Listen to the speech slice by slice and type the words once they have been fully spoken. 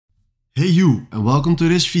Hey you, and welcome to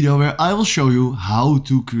this video where I will show you how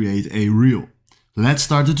to create a reel. Let's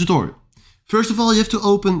start the tutorial. First of all, you have to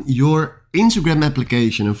open your Instagram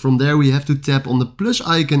application, and from there we have to tap on the plus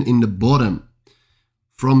icon in the bottom.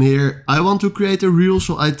 From here, I want to create a reel,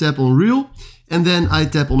 so I tap on reel, and then I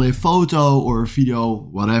tap on a photo or a video,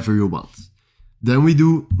 whatever you want. Then we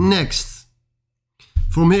do next.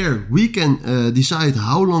 From here, we can decide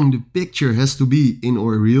how long the picture has to be in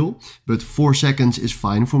our reel, but 4 seconds is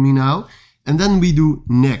fine for me now. And then we do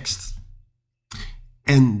next.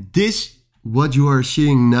 And this, what you are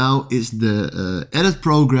seeing now, is the edit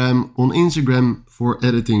program on Instagram for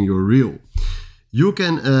editing your reel. You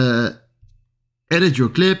can edit your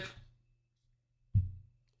clip.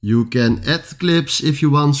 You can add clips if you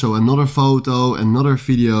want, so another photo, another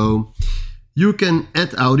video. You can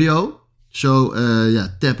add audio. So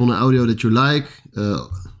tap on the audio that you like,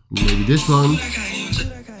 maybe this one,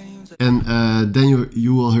 and then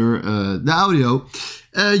you will hear the audio.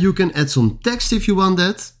 You can add some text if you want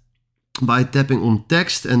that, by tapping on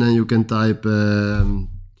text, and then you can type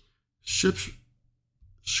subscribe.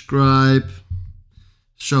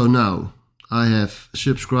 So now I have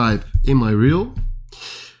subscribe in my reel.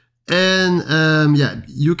 And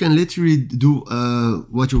you can literally do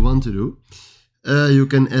what you want to do. You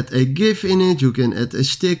can add a GIF in it, you can add a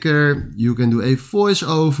sticker, you can do a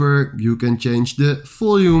voiceover, you can change the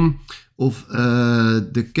volume of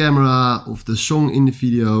the camera, of the song in the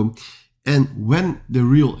video. And when the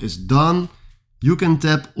reel is done, you can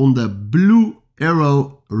tap on the blue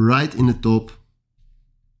arrow right in the top,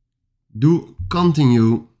 do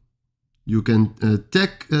continue. You can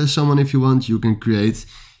tag someone if you want. You can create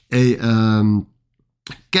a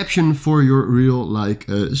caption for your reel, like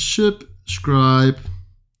subscribe,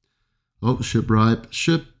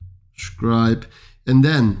 and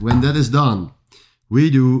then when that is done, we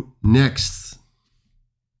do next,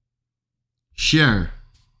 share.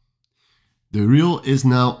 The reel is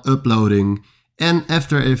now uploading, and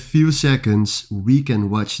after a few seconds we can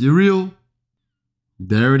watch the reel.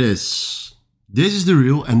 There it is. This is the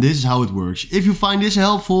reel, and this is how it works. If you find this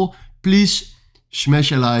helpful, please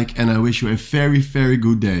smash a like, and I wish you a very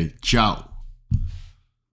good day. Ciao.